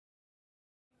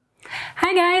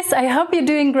Hi guys, I hope you're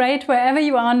doing great wherever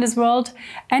you are in this world.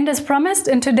 And as promised,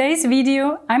 in today's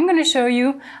video, I'm going to show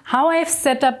you how I've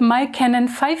set up my Canon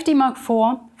 5D Mark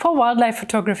IV for wildlife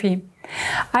photography.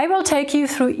 I will take you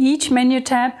through each menu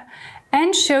tab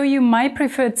and show you my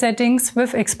preferred settings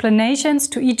with explanations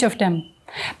to each of them.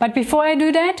 But before I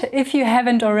do that, if you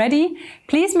haven't already,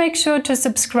 please make sure to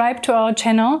subscribe to our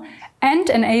channel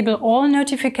and enable all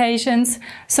notifications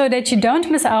so that you don't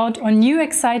miss out on new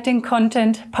exciting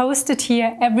content posted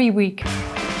here every week.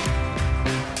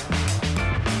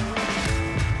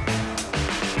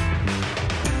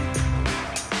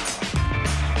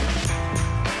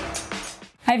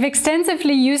 I've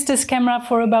extensively used this camera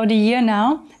for about a year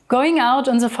now, going out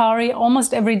on safari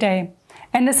almost every day.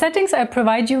 And the settings I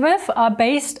provide you with are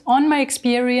based on my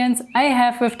experience I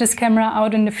have with this camera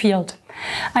out in the field.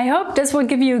 I hope this will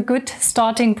give you a good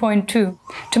starting point too.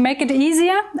 To make it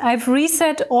easier, I've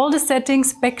reset all the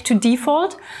settings back to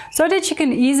default so that you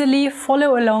can easily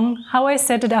follow along how I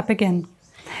set it up again.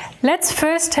 Let's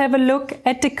first have a look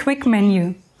at the quick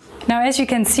menu. Now, as you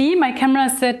can see, my camera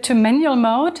is set to manual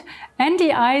mode and the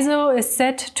ISO is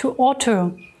set to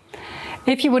auto.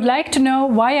 If you would like to know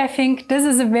why I think this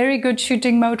is a very good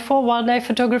shooting mode for wildlife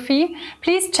photography,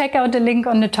 please check out the link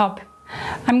on the top.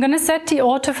 I'm going to set the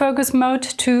autofocus mode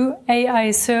to AI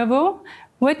servo,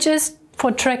 which is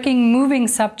for tracking moving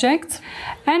subjects.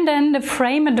 And then the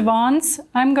frame advance,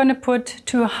 I'm going to put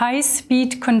to high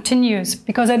speed continuous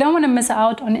because I don't want to miss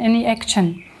out on any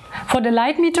action. For the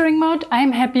light metering mode,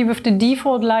 I'm happy with the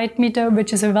default light meter,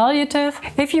 which is evaluative.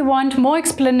 If you want more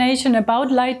explanation about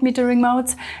light metering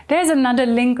modes, there's another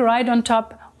link right on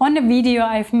top on the video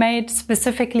I've made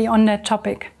specifically on that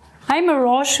topic. I'm a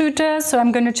RAW shooter, so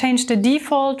I'm going to change the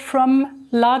default from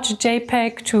large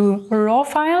JPEG to RAW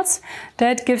files.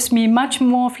 That gives me much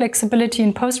more flexibility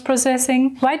in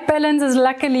post-processing. White balance is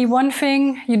luckily one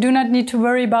thing you do not need to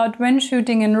worry about when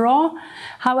shooting in RAW.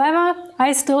 However,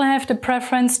 I still have the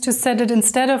preference to set it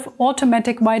instead of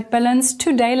automatic white balance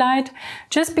to daylight,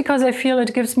 just because I feel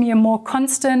it gives me a more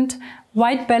constant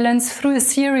white balance through a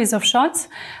series of shots,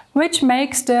 which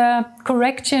makes the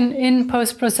correction in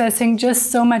post-processing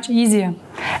just so much easier.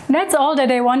 That's all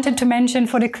that I wanted to mention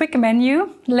for the quick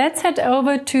menu. Let's head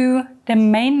over to the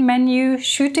main menu,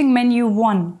 shooting menu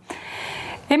 1.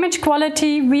 Image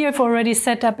quality we have already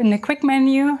set up in the quick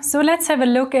menu, so let's have a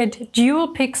look at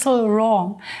Dual Pixel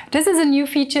RAW. This is a new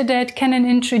feature that Canon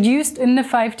introduced in the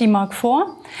 5D Mark IV.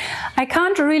 I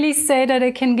can't really say that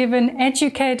I can give an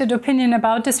educated opinion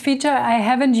about this feature. I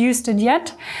haven't used it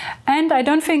yet, and I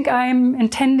don't think I'm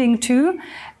intending to,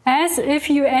 as if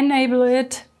you enable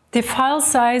it, the file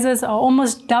sizes are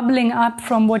almost doubling up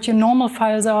from what your normal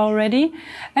files are already.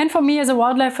 And for me as a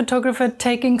wildlife photographer,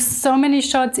 taking so many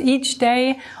shots each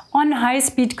day on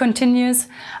high-speed continuous,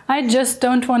 I just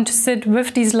don't want to sit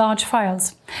with these large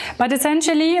files. But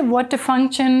essentially what the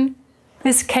function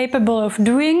is capable of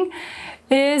doing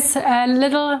is a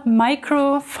little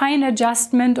micro fine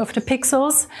adjustment of the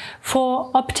pixels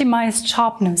for optimized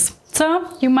sharpness.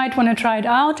 So you might want to try it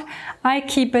out. I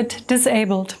keep it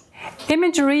disabled.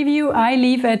 Image review I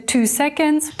leave at 2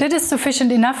 seconds. That is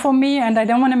sufficient enough for me, and I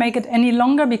don't want to make it any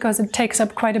longer because it takes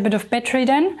up quite a bit of battery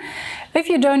then. If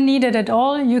you don't need it at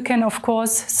all, you can of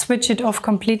course switch it off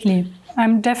completely.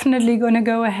 I'm definitely going to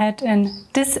go ahead and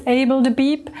disable the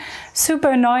beep.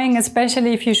 Super annoying,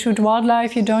 especially if you shoot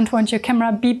wildlife. You don't want your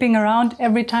camera beeping around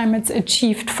every time it's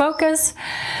achieved focus.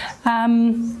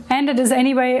 And it is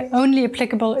anyway only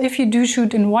applicable if you do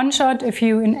shoot in one shot. If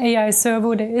you in AI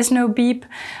servo, there is no beep,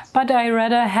 but I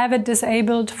rather have it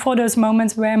disabled for those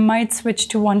moments where I might switch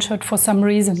to one shot for some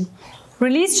reason.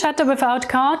 Release shutter without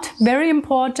card, very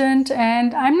important,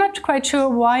 and I'm not quite sure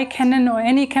why Canon or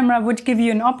any camera would give you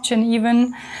an option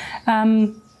even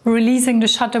releasing the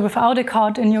shutter without a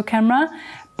card in your camera.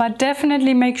 But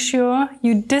definitely make sure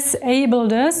you disable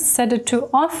this, set it to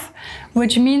off,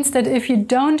 which means that if you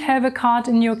don't have a card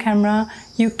in your camera,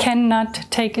 you cannot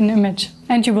take an image.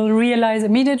 And you will realize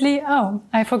immediately, oh,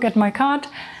 I forget my card,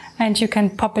 and you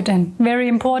can pop it in. Very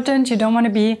important, you don't want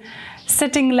to be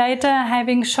sitting later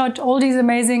having shot all these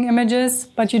amazing images,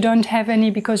 but you don't have any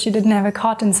because you didn't have a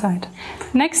card inside.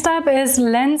 Next up is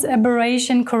lens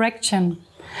aberration correction.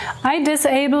 I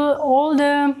disable all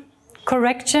the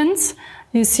corrections.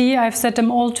 You see, I've set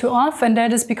them all to off, and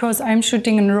that is because I'm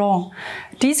shooting in RAW.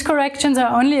 These corrections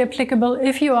are only applicable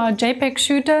if you are a JPEG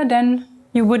shooter, then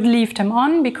you would leave them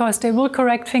on because they will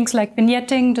correct things like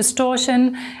vignetting,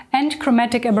 distortion, and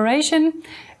chromatic aberration.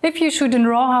 If you shoot in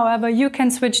RAW, however, you can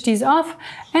switch these off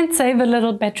and save a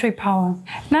little battery power.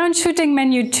 Now in shooting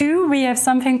menu 2, we have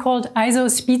something called ISO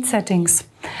speed settings.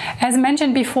 As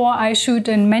mentioned before, I shoot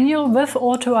in manual with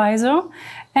auto ISO,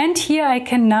 and here I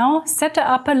can now set the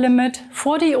upper limit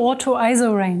for the auto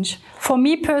ISO range. For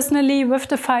me personally, with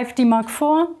the 5D Mark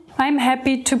IV, I'm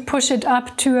happy to push it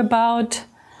up to about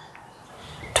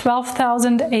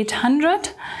 12,800.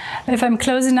 If I'm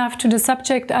close enough to the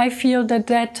subject, I feel that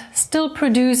that still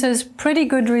produces pretty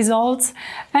good results,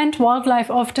 and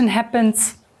wildlife often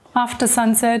happens after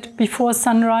sunset, before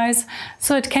sunrise,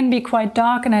 so it can be quite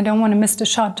dark and I don't want to miss the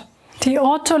shot. The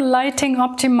auto lighting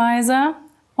optimizer,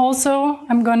 also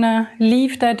I'm gonna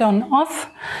leave that on off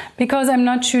because I'm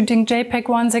not shooting JPEG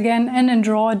once again, and in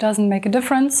RAW it doesn't make a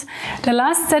difference. The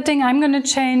last setting I'm gonna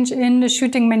change in the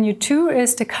shooting menu 2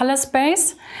 is the color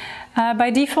space.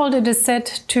 By default it is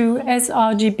set to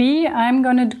sRGB. I'm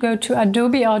gonna go to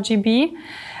Adobe RGB.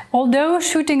 Although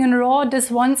shooting in RAW,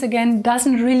 this once again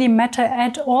doesn't really matter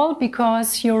at all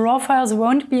because your RAW files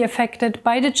won't be affected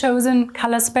by the chosen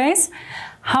color space.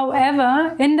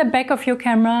 However, in the back of your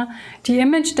camera, the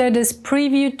image that is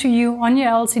previewed to you on your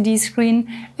LCD screen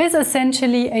is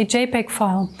essentially a JPEG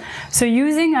file. So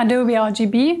using Adobe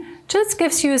RGB just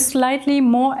gives you a slightly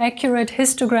more accurate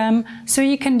histogram so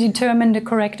you can determine the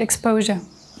correct exposure.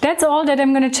 That's all that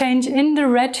I'm going to change in the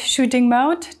red shooting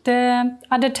mode. The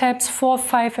other tabs 4,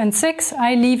 5 and 6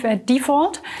 I leave at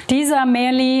default. These are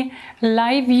merely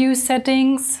live view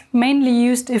settings, mainly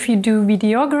used if you do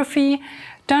videography.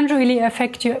 Don't really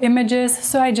affect your images,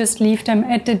 so I just leave them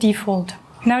at the default.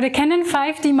 Now the Canon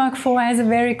 5D Mark IV has a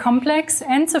very complex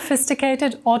and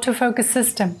sophisticated autofocus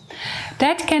system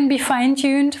that can be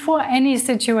fine-tuned for any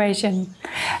situation.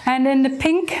 And in the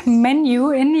pink menu,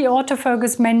 in the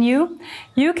autofocus menu,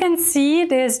 you can see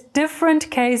there's different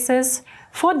cases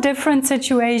for different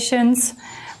situations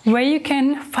where you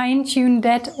can fine-tune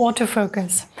that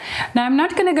autofocus. Now I'm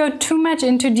not going to go too much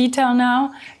into detail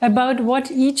now about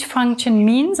what each function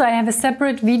means. I have a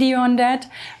separate video on that,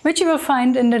 which you will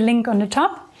find in the link on the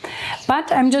top.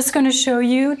 But I'm just going to show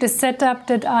you the setup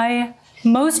that I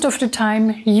most of the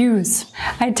time use.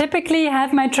 I typically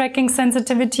have my tracking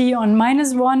sensitivity on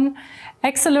 -1,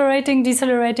 accelerating,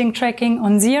 decelerating tracking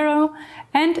on 0,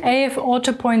 and AF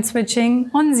auto point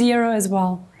switching on 0 as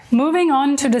well. Moving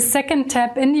on to the second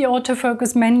tab in the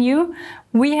autofocus menu,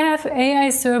 we have AI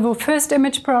Servo first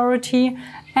image priority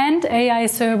and AI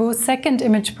Servo second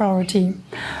image priority.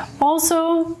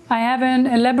 Also, I have an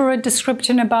elaborate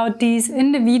description about these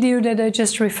in the video that I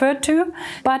just referred to,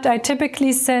 but I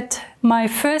typically set my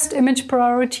first image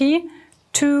priority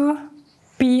to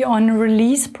be on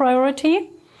release priority,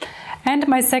 and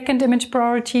my second image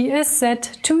priority is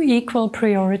set to equal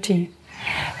priority.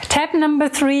 Tab number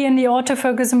 3 in the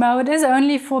autofocus mode is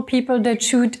only for people that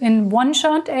shoot in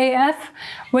one-shot AF,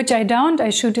 which I don't.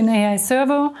 I shoot in AI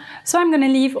Servo, so I'm going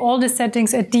to leave all the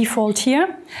settings at default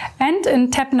here. And in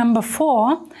tab number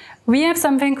 4, we have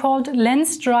something called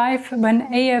lens drive when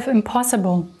AF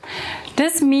impossible.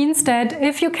 This means that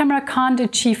if your camera can't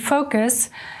achieve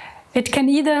focus, it can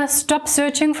either stop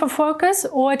searching for focus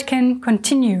or it can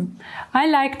continue. I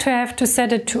like to have to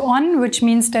set it to on, which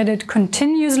means that it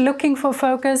continues looking for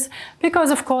focus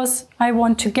because of course I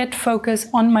want to get focus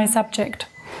on my subject.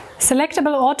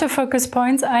 Selectable autofocus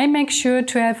points, I make sure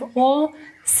to have all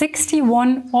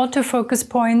 61 autofocus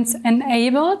points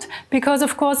enabled because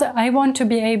of course I want to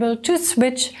be able to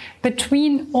switch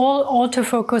between all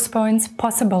autofocus points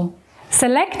possible.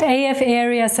 Select AF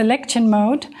area selection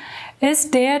mode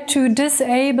is there to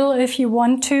disable, if you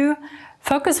want to,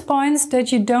 focus points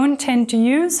that you don't tend to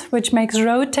use, which makes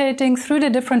rotating through the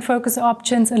different focus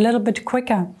options a little bit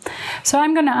quicker. So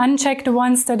I'm going to uncheck the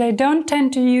ones that I don't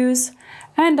tend to use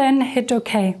and then hit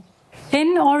OK.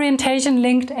 In orientation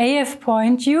linked AF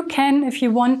point, you can, if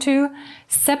you want to,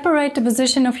 separate the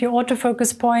position of your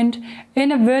autofocus point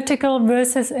in a vertical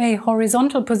versus a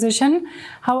horizontal position.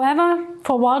 However,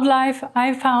 for wildlife,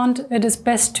 I found it is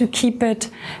best to keep it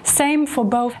same for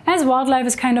both, as wildlife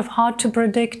is kind of hard to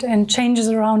predict and changes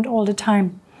around all the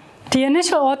time. The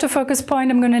initial autofocus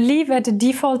point I'm going to leave at the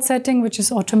default setting, which is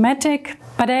automatic,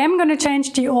 but I am going to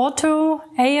change the auto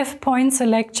AF point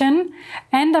selection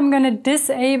and I'm going to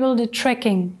disable the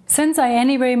tracking, since I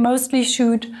anyway mostly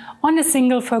shoot on a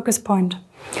single focus point.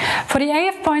 For the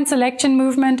AF point selection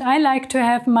movement, I like to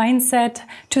have mine set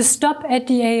to stop at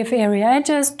the AF area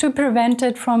edges to prevent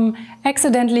it from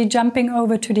accidentally jumping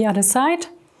over to the other side.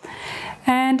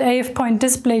 And AF point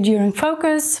display during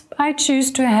focus, I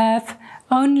choose to have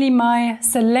only my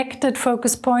selected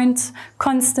focus points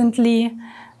constantly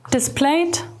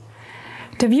displayed.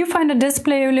 The viewfinder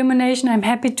display illumination I'm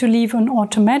happy to leave on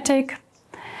automatic.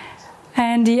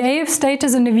 And the AF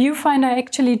status in the viewfinder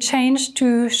actually changed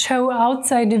to show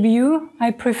outside the view.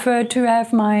 I prefer to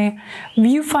have my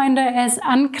viewfinder as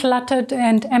uncluttered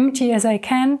and empty as I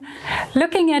can.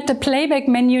 Looking at the playback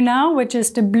menu now, which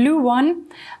is the blue one,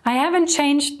 I haven't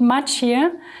changed much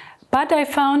here, but I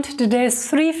found that there's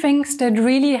 3 things that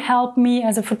really help me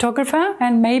as a photographer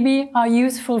and maybe are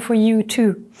useful for you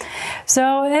too.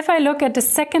 So if I look at the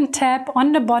second tab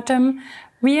on the bottom,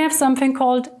 we have something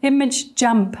called image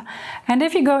jump. And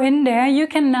if you go in there, you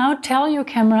can now tell your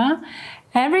camera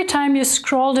every time you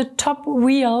scroll the top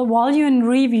wheel while you're in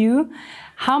review,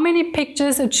 how many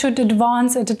pictures it should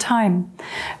advance at a time.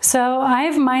 So I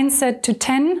have mine set to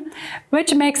 10,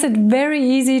 which makes it very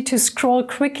easy to scroll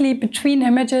quickly between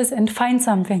images and find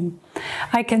something.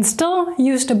 I can still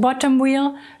use the bottom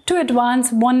wheel to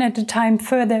advance one at a time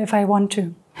further if I want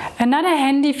to. Another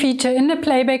handy feature in the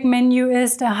playback menu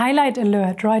is the highlight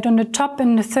alert right on the top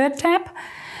in the third tab,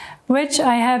 which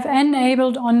I have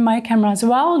enabled on my camera as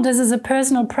well. This is a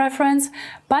personal preference,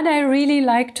 but I really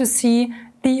like to see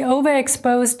the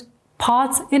overexposed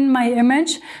parts in my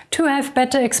image to have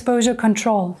better exposure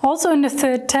control. Also in the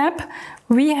third tab,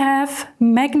 we have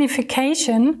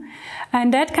magnification,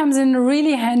 and that comes in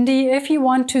really handy if you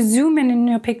want to zoom in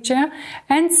your picture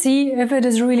and see if it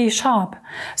is really sharp.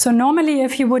 So normally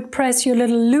if you would press your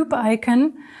little loop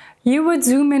icon, you would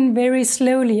zoom in very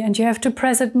slowly and you have to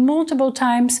press it multiple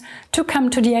times to come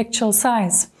to the actual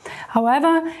size.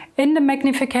 However, in the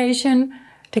magnification,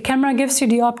 the camera gives you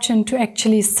the option to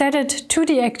actually set it to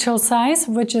the actual size,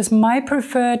 which is my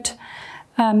preferred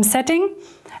setting.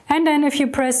 And then if you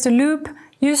press the loop,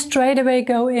 you straight away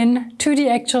go in to the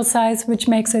actual size, which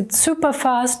makes it super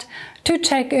fast to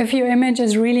check if your image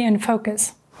is really in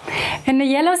focus. In the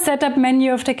yellow setup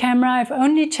menu of the camera, I've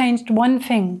only changed one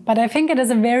thing, but I think it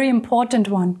is a very important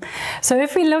one. So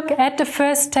if we look at the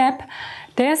first tab,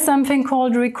 there's something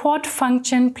called Record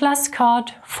Function plus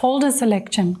Card Folder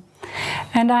Selection.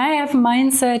 And I have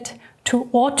mine set to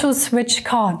Auto Switch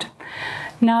Card.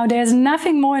 Now there's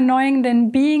nothing more annoying than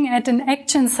being at an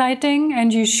action sighting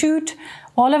and you shoot,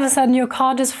 all of a sudden your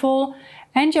card is full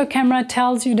and your camera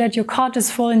tells you that your card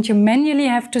is full and you manually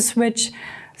have to switch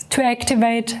to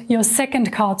activate your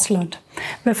second card slot.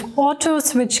 With Auto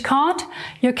Switch Card,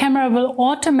 your camera will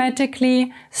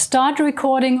automatically start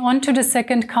recording onto the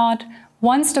second card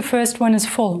once the first one is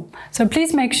full. So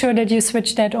please make sure that you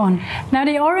switch that on. Now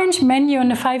the orange menu on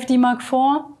the 5D Mark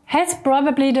IV has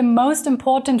probably the most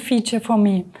important feature for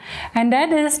me, and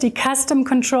that is the custom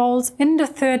controls in the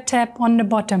third tab on the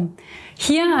bottom.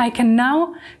 Here I can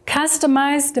now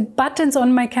customize the buttons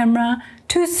on my camera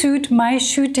to suit my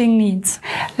shooting needs.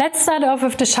 Let's start off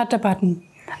with the shutter button.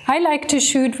 I like to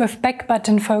shoot with back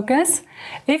button focus.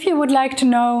 If you would like to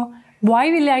know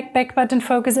why we like back button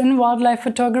focus in wildlife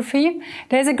photography,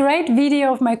 there's a great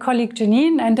video of my colleague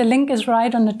Janine and the link is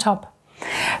right on the top.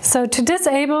 So to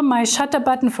disable my shutter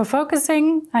button for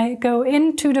focusing, I go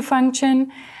into the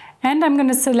function and I'm going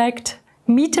to select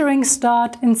metering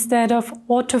start instead of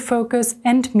autofocus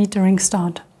and metering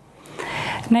start.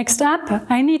 Next up,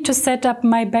 I need to set up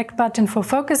my back button for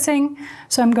focusing.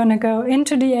 So I'm going to go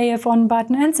into the AF on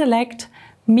button and select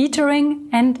metering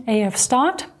and AF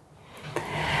start.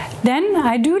 Then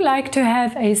I do like to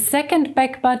have a second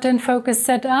back button focus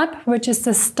set up, which is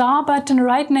the star button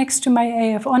right next to my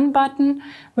AF on button,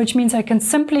 which means I can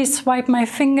simply swipe my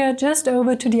finger just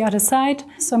over to the other side.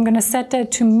 So I'm going to set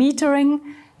that to metering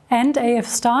and AF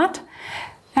start.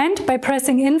 And by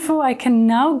pressing info, I can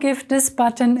now give this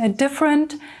button a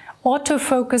different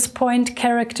autofocus point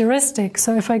characteristic.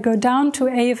 So if I go down to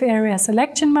AF area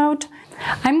selection mode,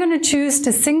 I'm going to choose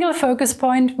the single focus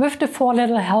point with the 4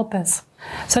 little helpers.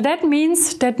 So that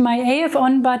means that my AF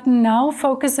on button now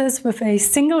focuses with a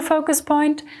single focus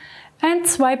point, and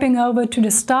swiping over to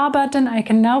the star button I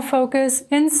can now focus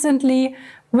instantly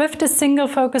with the single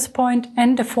focus point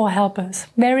and the 4 helpers.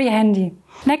 Very handy.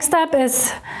 Next up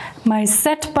is my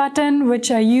set button,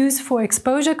 which I use for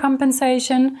exposure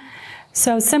compensation.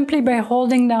 So simply by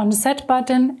holding down the set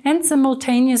button and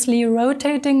simultaneously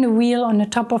rotating the wheel on the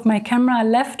top of my camera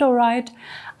left or right,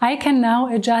 I can now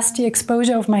adjust the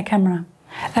exposure of my camera.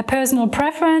 A personal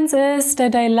preference is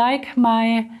that I like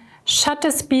my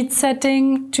shutter speed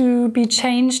setting to be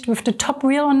changed with the top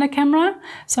wheel on the camera.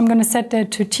 So I'm going to set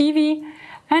that to TV,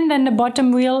 and then the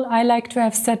bottom wheel I like to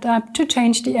have set up to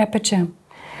change the aperture.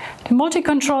 The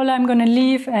multi-controller I'm going to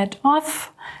leave at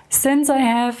off, since I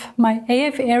have my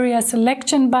AF area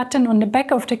selection button on the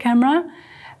back of the camera,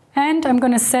 and I'm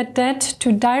going to set that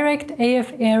to direct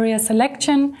AF area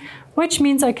selection, which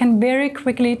means I can very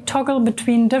quickly toggle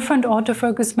between different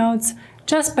autofocus modes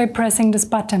just by pressing this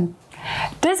button.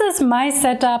 This is my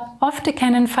setup of the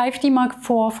Canon 5D Mark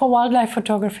IV for wildlife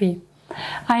photography.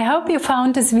 I hope you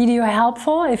found this video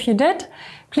helpful. If you did,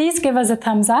 please give us a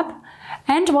thumbs up.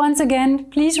 And once again,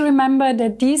 please remember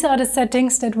that these are the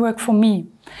settings that work for me.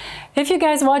 If you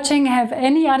guys watching have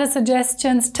any other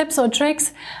suggestions, tips or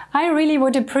tricks, I really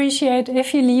would appreciate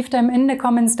if you leave them in the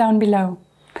comments down below.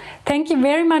 Thank you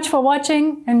very much for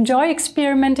watching, enjoy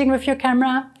experimenting with your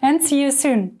camera, and see you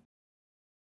soon!